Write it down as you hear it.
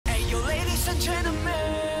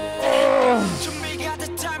준비가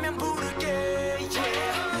됐다면 부를게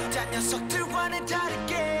딴 녀석들과는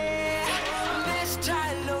다르게 내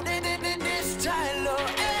스타일로 내 스타일로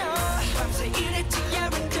밤새 일했지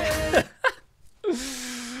everyday.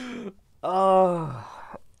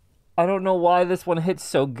 I don't know why this one hits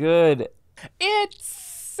so good.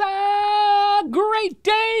 It's a great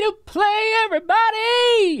day to play,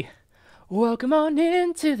 everybody. Welcome on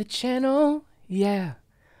into the channel. Yeah.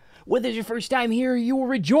 Whether it's your first time here or you are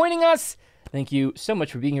rejoining us, thank you so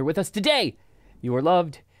much for being here with us today. You are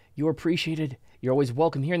loved, you are appreciated, you're always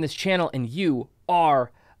welcome here in this channel, and you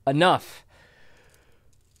are enough.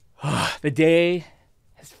 The day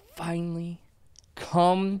has finally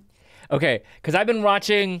come. Okay, because I've been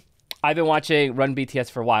watching Run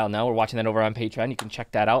BTS for a while now. We're watching that over on Patreon. You can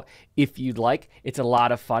check that out if you'd like. It's a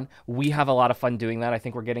lot of fun. We have a lot of fun doing that. I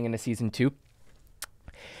think we're getting into season 2.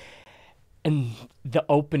 And the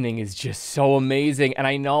opening is just so amazing. And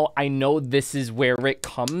I know this is where it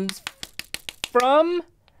comes from,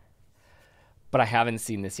 but I haven't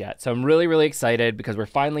seen this yet. So I'm really, really excited because we're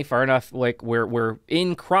finally far enough, like we're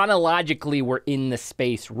in chronologically, we're in the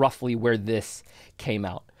space roughly where this came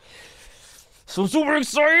out. So I'm super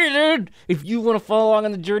excited! If you want to follow along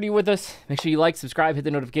on the journey with us, make sure you like, subscribe, hit the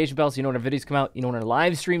notification bell so you know when our videos come out, you know when our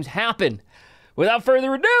live streams happen. Without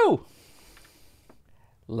further ado,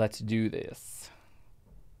 let's do this.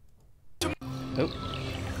 Oh.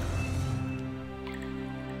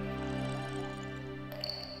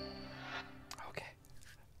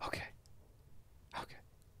 Okay.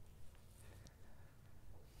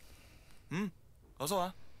 어서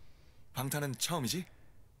와. 방탄은 처음이지?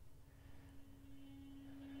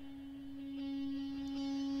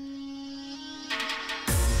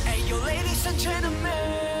 Ladies and gentlemen,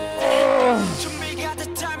 준비가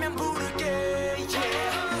됐다면 부를게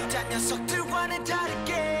딴 녀석들과는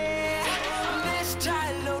다르게 내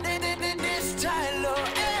스타일로 내 스타일로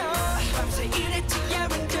밤새 일했지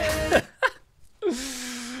everyday.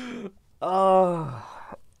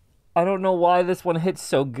 I don't know why this one hits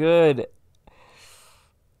so good.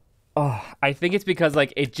 I think it's because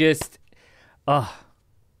like it just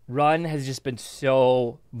Run has just been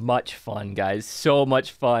so much fun, guys. So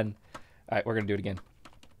much fun. All right, we're gonna do it again.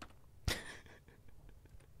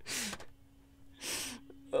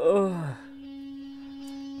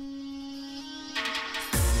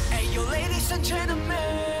 Hey, yo, ladies and gentlemen,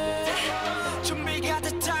 준비가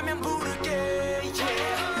됐다면 부를게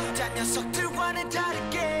딴 녀석들과는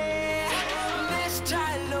다르게 내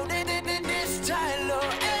스타일로 내 스타일로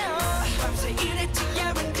밤새 일했지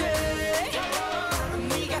everyday.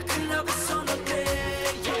 네가 클럽에서 놀래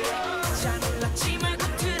잘 몰랐지 말고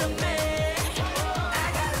들었네.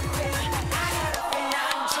 I gotta pay 난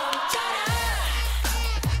좀 짜라.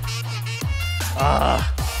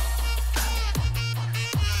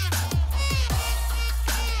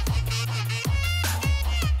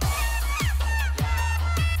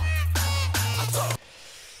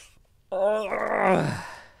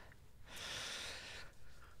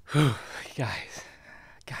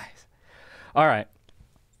 Guys. All right.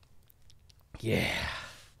 Yeah.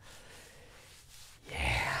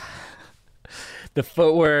 The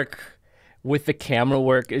footwork with the camera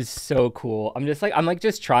work is so cool. I'm just like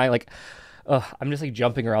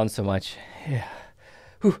jumping around so much. Yeah.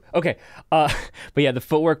 Whew. Okay. But yeah, the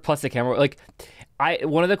footwork plus the camera, like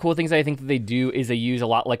one of the cool things I think that they do is they use a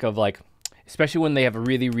lot especially when they have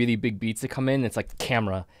really, really big beats that come in, it's like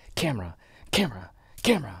camera.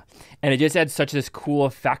 And it just adds such this cool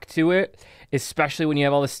effect to it, especially when you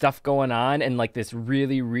have all this stuff going on and like this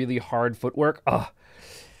really, really hard footwork. Oh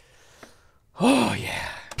yeah.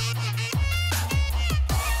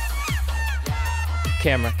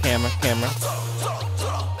 Camera.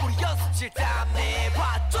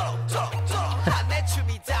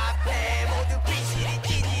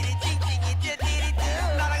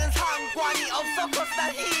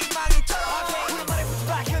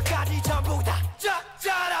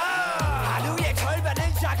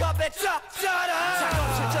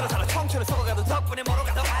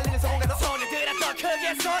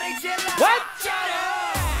 What?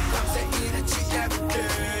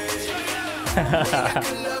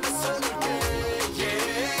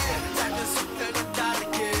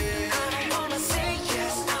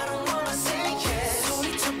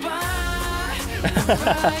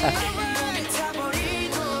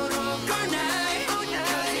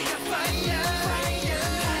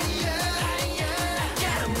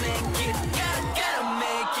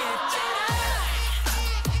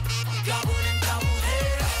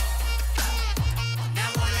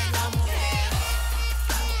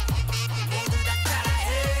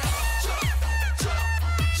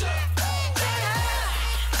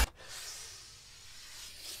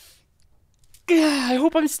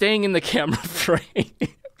 hope I'm staying in the camera frame.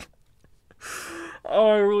 Oh,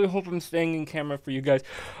 I really hope I'm staying in camera for you guys.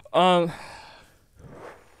 Oh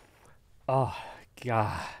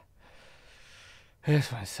God,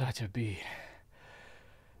 this one's such a beat.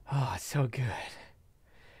 Oh, it's so good.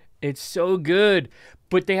 It's so good,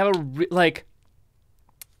 but they have a like.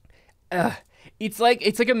 It's like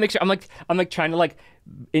a mixture. I'm like trying to like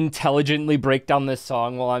intelligently break down this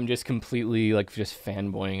song while I'm just completely like just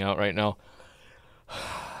fanboying out right now.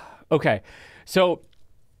 Okay, so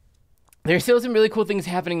there's still some really cool things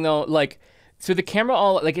happening though. Like, so the camera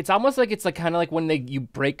all like it's almost like it's like kind of like when you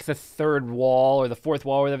break the third wall or the fourth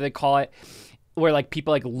wall, or whatever they call it, where like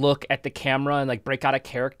people like look at the camera and like break out of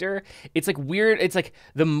character. It's like weird. It's like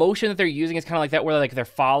the motion that they're using is kind of like that, where like they're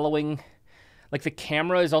following. Like the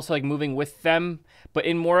camera is also like moving with them, but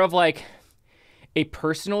in more of like a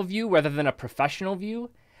personal view rather than a professional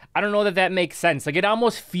view. I don't know that makes sense. Like it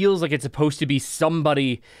almost feels like it's supposed to be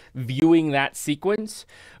somebody viewing that sequence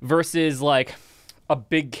versus like a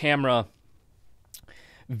big camera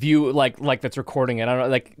view like that's recording it. I don't know,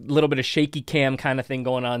 like a little bit of shaky cam kind of thing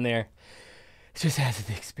going on there. It just adds to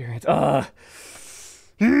the experience.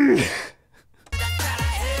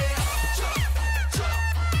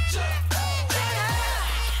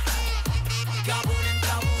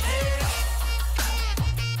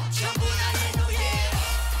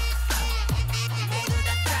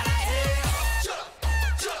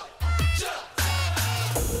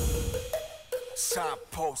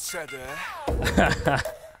 사포 세대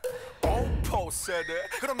 5포 세대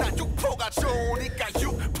그럼 난 6포가 좋으니까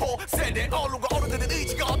 6포 세대 언론과 어른들의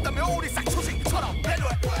의지가 없다면 우리 싹초식처럼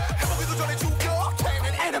배려해 해보기도 전에 죽여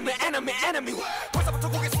걔는 enemy 벌써부터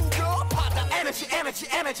고개 숙여 받아 energy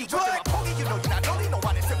절대로 포기 you know you're not only no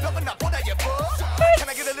one is 병은 나보다 예뻐 Can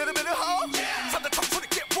I get a little bit of hope? 삼들 청소리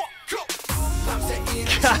get walk up 밤새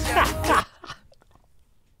일을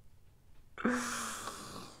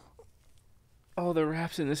Oh, the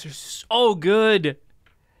raps in this are so good.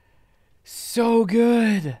 So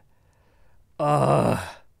good. Oh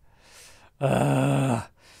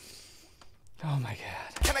my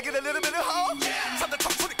God. Can I get a little bit of hope? 삼들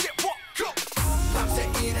청소리 get walk up 밤새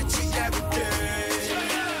일을 지내볼게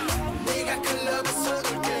네가 클럽에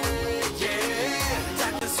서둘게 yeah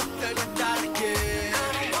작은 속들과 다르게 I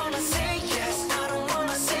don't wanna say yes, I don't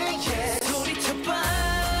wanna say yes. 소리쳐봐,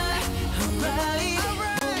 alright.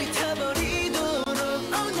 몸이 타버리도록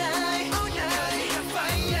all night,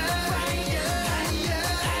 fire.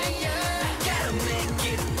 Gotta make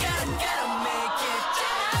it, gotta make it.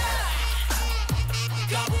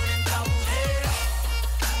 거부는 거부해.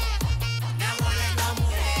 나 원래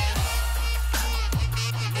너무해.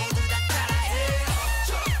 모두 다 따라해.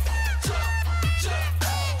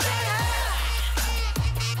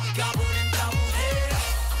 거부는 거부해.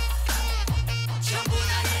 전부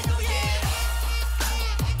다 내 노예.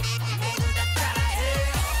 모두 다 따라해.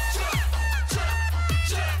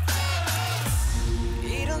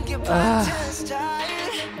 이런 게 반전 스타일.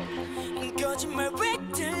 거짓말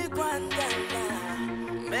획들과는 달라.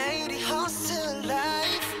 매일이 hustle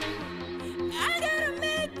life. I gotta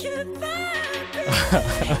make it fun.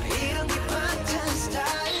 이런 게 반전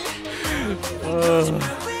스타일. 거짓말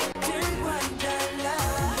획들과는 달라.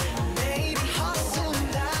 매일이 hustle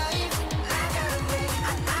life. I gotta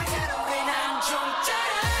win. 난 좀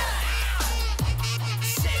짜라.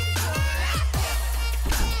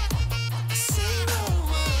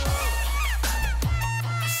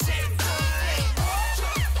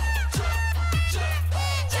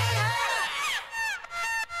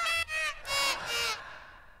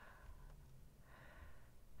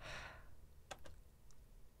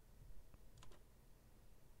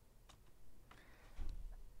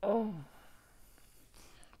 Oh.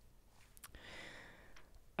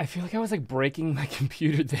 I feel like I was like breaking my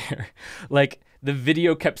computer there. Like the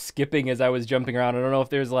video kept skipping as I was jumping around. I don't know if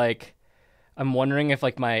there's like, I'm wondering if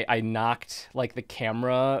like I knocked like the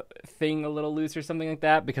camera thing a little loose or something like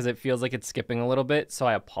that, because it feels like it's skipping a little bit. So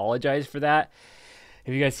I apologize for that.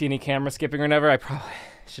 If you guys see any camera skipping or whatever, I probably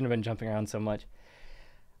shouldn't have been jumping around so much.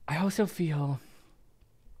 I also feel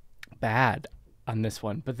bad on this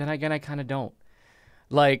one, but then again, I kind of don't.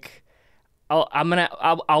 Like,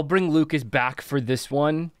 I'll bring Lucas back for this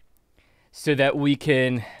one, so that we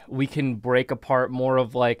can break apart more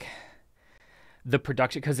of like the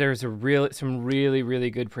production, because there's some really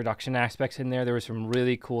good production aspects in there. There was some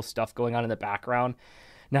really cool stuff going on in the background,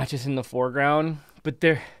 not just in the foreground, but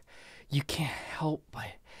there you can't help but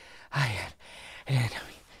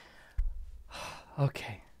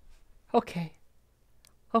okay.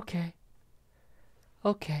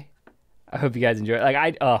 I hope you guys enjoy it.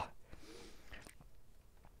 Like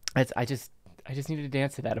I I just needed to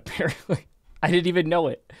dance to that, apparently. I didn't even know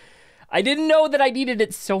it. I didn't know that I needed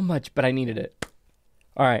it so much, but I needed it.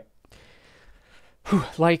 All right. Whew.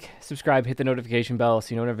 Like, subscribe, hit the notification bell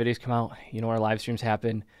so you know when our videos come out. You know our live streams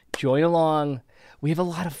happen. Join along. We have a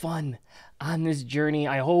lot of fun on this journey.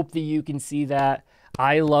 I hope that you can see that.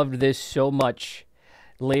 I loved this so much.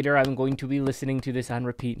 Later, I'm going to be listening to this on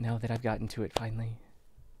repeat now that I've gotten to it finally.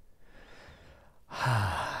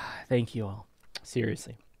 Thank you all.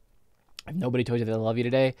 Seriously. If nobody told you that I love you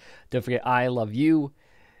today, don't forget I love you.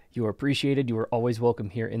 You are appreciated. You are always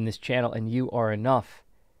welcome here in this channel, and you are enough.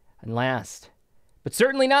 And last, but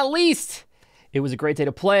certainly not least, it was a great day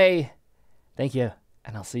to play. Thank you,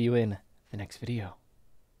 and I'll see you in the next video.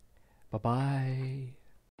 Bye-bye.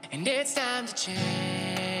 And it's time to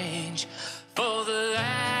change for the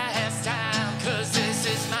light.